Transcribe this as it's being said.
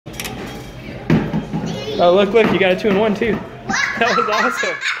Oh, look, you got a 2-in-1 too. That was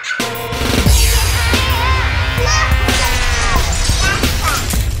awesome.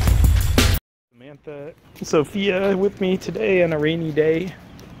 Samantha, Sophia with me today on a rainy day.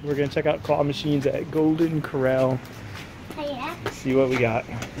 We're gonna check out claw machines at Golden Corral. Yeah. See what we got.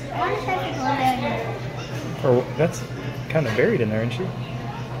 I want to try the glowberry. Or that's kind of buried in there, isn't she?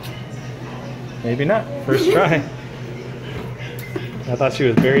 Maybe not. First try. I thought she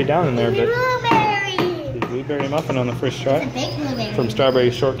was buried down in there, but Blueberry. the blueberry muffin on the first try. It's a big blueberry. From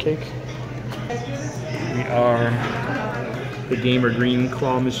Strawberry Shortcake. We are the GamerGreen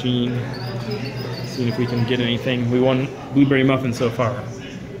claw machine. Seeing if we can get anything. We won blueberry muffin so far.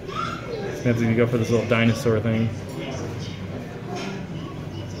 Samantha's gonna go for this little dinosaur thing.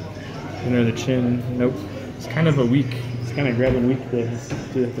 Under the chin. Nope. It's kind of a weak. It's kind of grabbing weak things.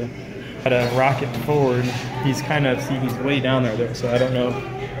 Got to rock it forward. He's kind of, see, he's way down there though, so I don't know.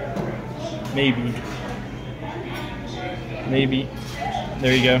 Maybe.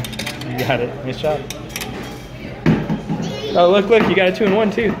 There you go. You got it. Nice job. Oh, look, you got a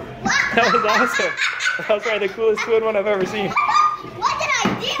 2-in-1 too. That was awesome. That was probably the coolest 2-in-1 I've ever seen. What did I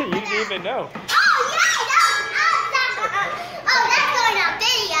do? You didn't even know. Oh, that's going on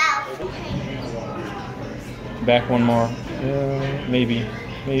video. Back one more. Maybe.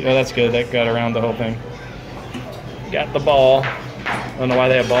 Oh, that's good. That got around the whole thing. Got the ball. I don't know why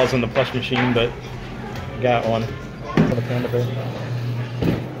they have balls in the plush machine, but got one. For the panda bear.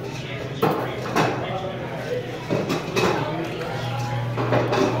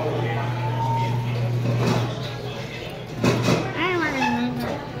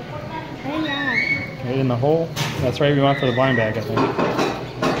 Right in the hole. That's right. We went for the blind bag, I think.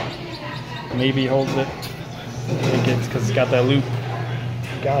 Maybe holds it. I think it's because it's got that loop.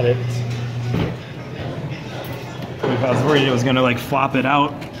 Got it. I was worried it was gonna like flop it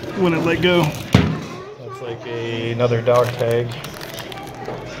out when it let go. That's like another dog tag.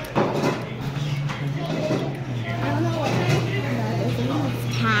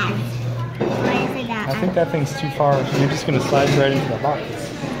 I think that thing's too far. You're just gonna slide right into the box.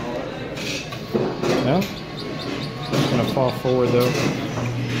 No? It's gonna fall forward though.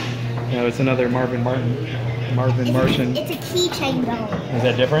 No, it's another Marvin Martian. It's a keychain though. Is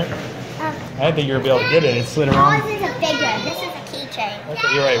that different? I didn't think you were able to get it. It slid around. Ours is a figure. This is a keychain. Okay,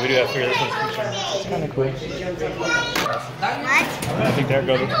 you're right. We do have figure. This one's keychain. It's kind of cool. What? I think they're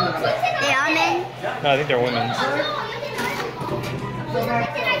good. They are men? No, I think they're women's.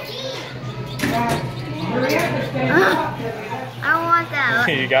 I want that.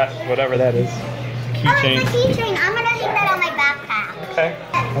 You got whatever that is. Keychain. Oh, it's a keychain. I'm gonna hang that on my backpack. Okay.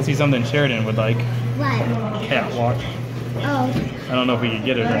 I see something Sheridan would like. What? Cat walk. Oh. I don't know if we could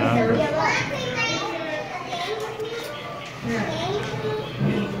get it or not. But...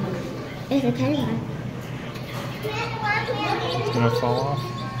 It's a teddy one. It's gonna fall off.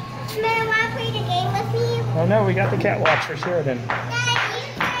 Man, want to play the game with me? Oh no, we got the cat watch for Sheridan.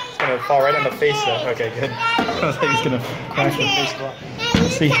 It's gonna fall right on the face though. Okay, good. I was like he's gonna crash the face block.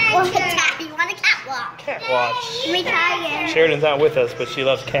 Let's see. You want a cat walk? Cat watch. Retire. Sheridan's not with us, but she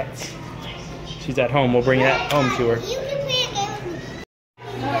loves cats. She's at home. We'll bring that home to her. You can play a game with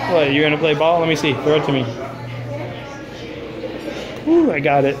me. What, you're gonna play ball? Let me see. Throw it to me. Ooh, I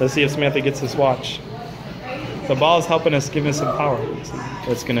got it. Let's see if Samantha gets this watch. The ball is helping us, giving us some power.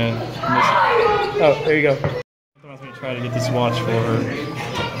 That's gonna miss it. Oh, there you go. I'm gonna try to get this watch for her.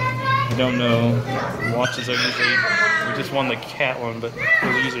 I don't know. Watches are usually, we just won the cat one, but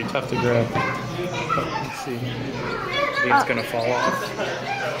they're usually tough to grab. Let's see. I think it's gonna fall off.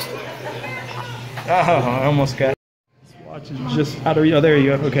 Oh, I almost got it. This watch is just out of reach. Oh, there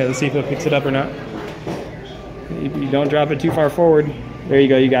you go. Okay, let's see if it picks it up or not. Maybe don't drop it too far forward. There you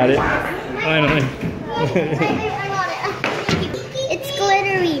go, you got it. Finally. It's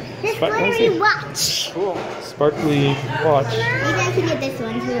glittery. This glittery watch. Cool. Sparkly watch. You guys can get this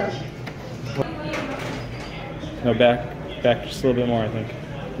one too. No, back just a little bit more, I think.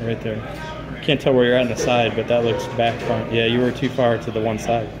 Right there. Can't tell where you're at on the side, but that looks back front. Yeah, you were too far to the one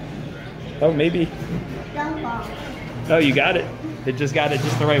side. Oh, maybe. Don't fall. Oh, you got it. It just got it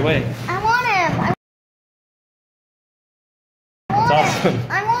just the right way. I want him. That's awesome.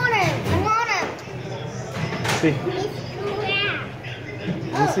 I want him. Let's see.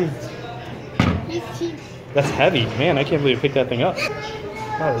 Let's see. He's cheap. That's heavy. Man, I can't believe it picked that thing up.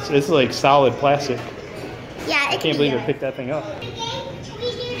 Oh, it's like solid plastic. Yeah, I can't believe it picked that thing up.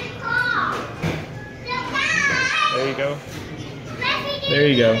 There you go. There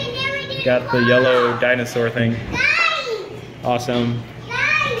you go. Got the yellow dinosaur thing. Awesome.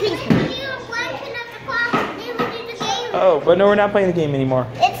 Oh, but no, we're not playing the game anymore.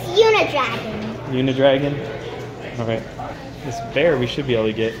 It's Unidragon. Unidragon. Alright. This bear we should be able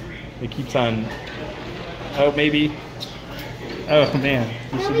to get. It keeps on... Oh, maybe. Oh, man.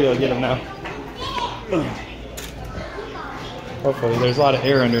 We should be able to get him now. Hopefully. There's a lot of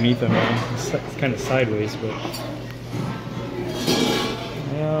air underneath him, man. It's kind of sideways, but...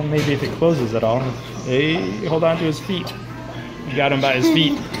 Well, maybe if it closes at all. Hey, hold on to his feet. You got him by his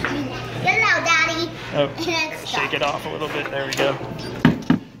feet. Hello, Daddy. Oh, shake it off a little bit. There we go.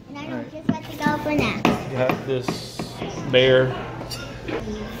 Now just let it go for now. You have this bear.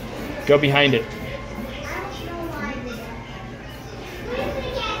 Go behind it.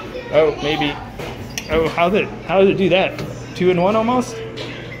 Oh, maybe. Oh, how did it do that? 2 in 1 almost?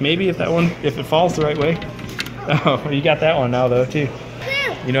 Maybe if it falls the right way. Oh, you got that one now though too.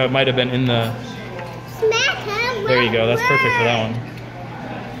 You know, it might have been in the... There you go, that's perfect for that one.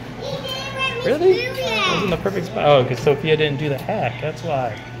 Really? It was in the perfect spot. Oh, because Sophia didn't do the hack, that's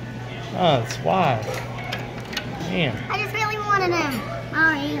why. Oh, that's why. Man. I just really wanted him.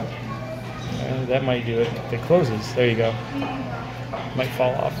 Oh, ew. That might do it. If it closes, there you go. Might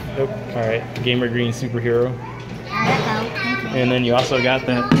fall off. Nope. Alright, GamerGreen superhero. And then you also got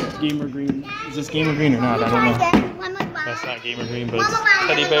that GamerGreen. Is this GamerGreen or not? I don't know. That's not GamerGreen, but it's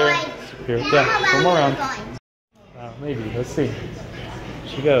teddy bear superhero. Yeah, one more round. Maybe. Let's see.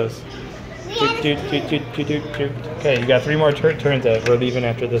 She goes. Okay, you got 3 more turns out. We're leaving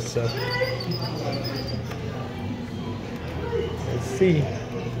after this, so. Let's see.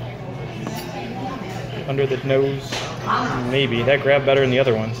 Under the nose. Maybe. That grabbed better than the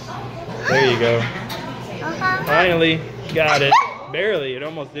other ones. There you go. Finally. Got it. Barely. It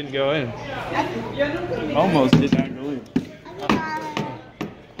almost didn't go in. Almost did not go in.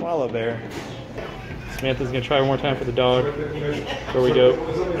 Koala bear. Samantha's going to try one more time for the dog. There we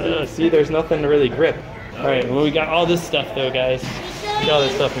go. See, there's nothing to really grip. Alright, well, we got all this stuff though, guys. Look at all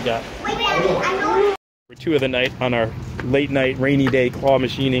this stuff we got. We're 2 of the night on our late night rainy day claw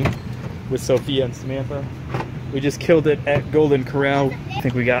machining with Sophia and Samantha. We just killed it at Golden Corral. I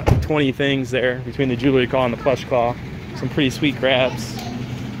think we got 20 things there between the jewelry claw and the plush claw. Some pretty sweet grabs.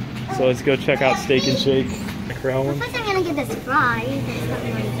 So let's go check out Steak and Shake. The Corral one. First I'm gonna get this fry.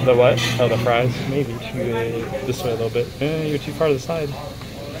 The what? Oh, the fries. Maybe. Should we go this way a little bit? You're too far to the side.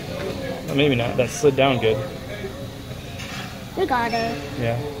 Oh, maybe not. That slid down good. We got it.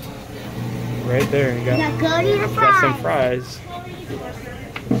 Yeah. Right there. You got Goldie the fries. Got some fries.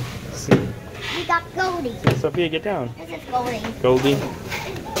 Let's see. We got Goldie. Sophia, get down. This is Goldie. Goldie. A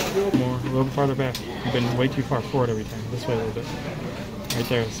little more. A little farther back. You've been way too far forward every time. This way a little bit. Right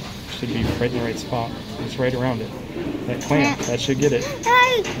there. Should be right in the right spot. It's right around it. That clamp. That should get it.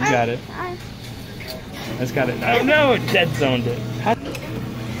 You got it. That's got it. Oh no! It dead zoned it.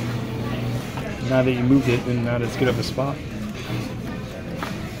 Now that you moved it, then now it's good of a spot.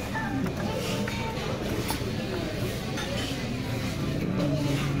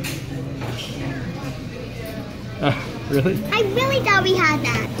 Really? I really thought we had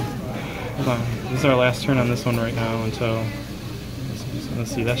that. Hold on. This is our last turn on this one right now until...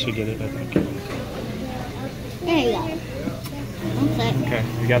 Let's see, that should get it, I think. There you go. Okay,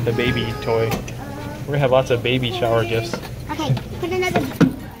 we got the baby toy. We're gonna have lots of baby shower gifts. Okay, put another...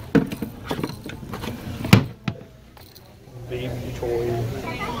 Baby toy.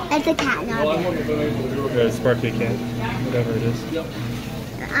 It's a cat, not a bear. A sparkly cat. Whatever it is.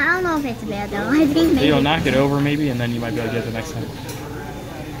 I don't know if it's a bear though. I think maybe. You'll knock it over maybe, and then you might be able to get it the next time.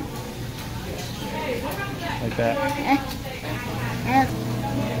 Like that.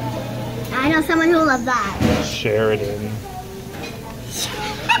 I know someone who loves that. Sheridan.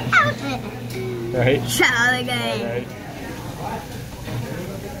 Right? Sheridan. Right.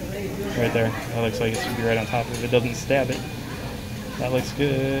 Right there. That looks like it should be right on top of it. It doesn't stab it. That looks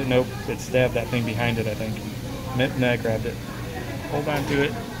good. Nope. It stabbed that thing behind it, I think. No, I grabbed it. Hold on to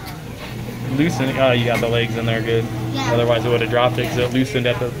it. Loosen it. Oh, you got the legs in there good. Yeah. Otherwise it would have dropped it because it loosened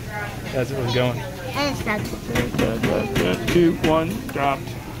as it was going. And it's stuck. 2, 1, dropped.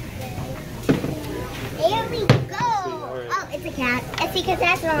 There we go. Oh, it's a cat. It's because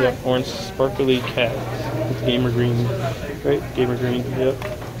that's wrong. Yep, orange sparkly cat. It's GamerGreen. Right? GamerGreen. Yep.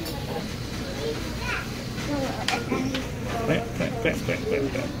 Bam, bam, bam, bam, bam,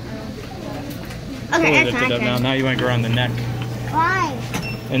 bam. Okay, Lift it up now. Now you want to go around the neck. Why?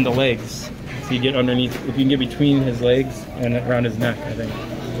 And the legs. So you get underneath, if you can get between his legs and around his neck, I think.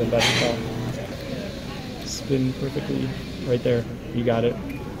 Is what that's called. Spin perfectly. Right there. You got it.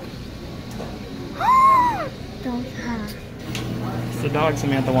 Don't have. It's the dog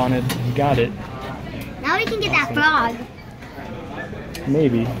Samantha wanted. You got it. Now we can get that frog.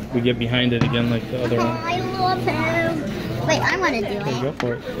 Maybe. We get behind it again like the other one. I love him. Wait, I want to do Okay, it. go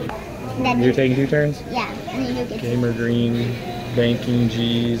for it. And then You're taking 2 turns? Yeah, and then you get GamerGreen, Banking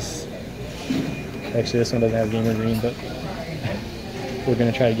G's. Actually, this one doesn't have GamerGreen, but we're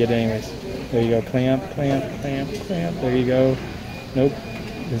going to try to get it anyways. There you go. Clamp, clamp, clamp, clamp. There you go. Nope.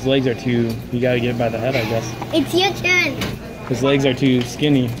 His legs are too... You got to get it by the head, I guess. It's your turn. His legs are too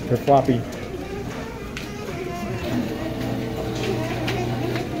skinny or floppy.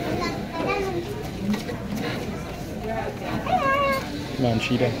 Come on,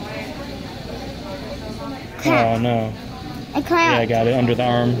 Cheetah. Oh, no. I clamp. Yeah, I got it. Under the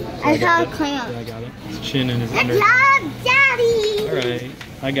arm. So I saw a it. clamp. Yeah, I got it. His chin and his Good under. job, Daddy. Alright.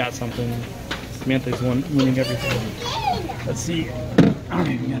 I got something. Samantha's winning everything. Let's see. We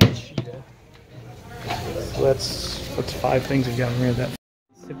got a cheetah. So that's 5 things we got in here. That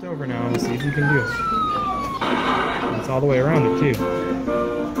tipped over now. Let's see if you can do it. It's all the way around it too.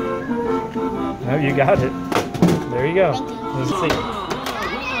 Oh, you got it. There you go. Thank you. Let's see.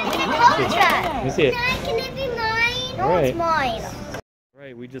 It's a truck. Let me see it. Can it be mine? No, Alright. it's mine.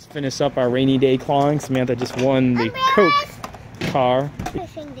 Alright, we just finished up our rainy day clawing. Samantha just won the Coke car.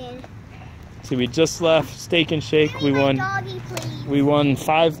 See, we just left Steak and Shake. We won. We won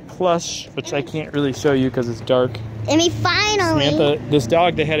 5 plush, which I can't really show you because it's dark. And we finally. Samantha, this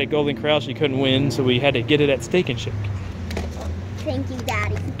dog they had at Golden Corral, she couldn't win, so we had to get it at Steak and Shake. Thank you,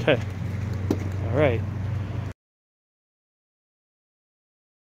 Daddy. Okay. All right.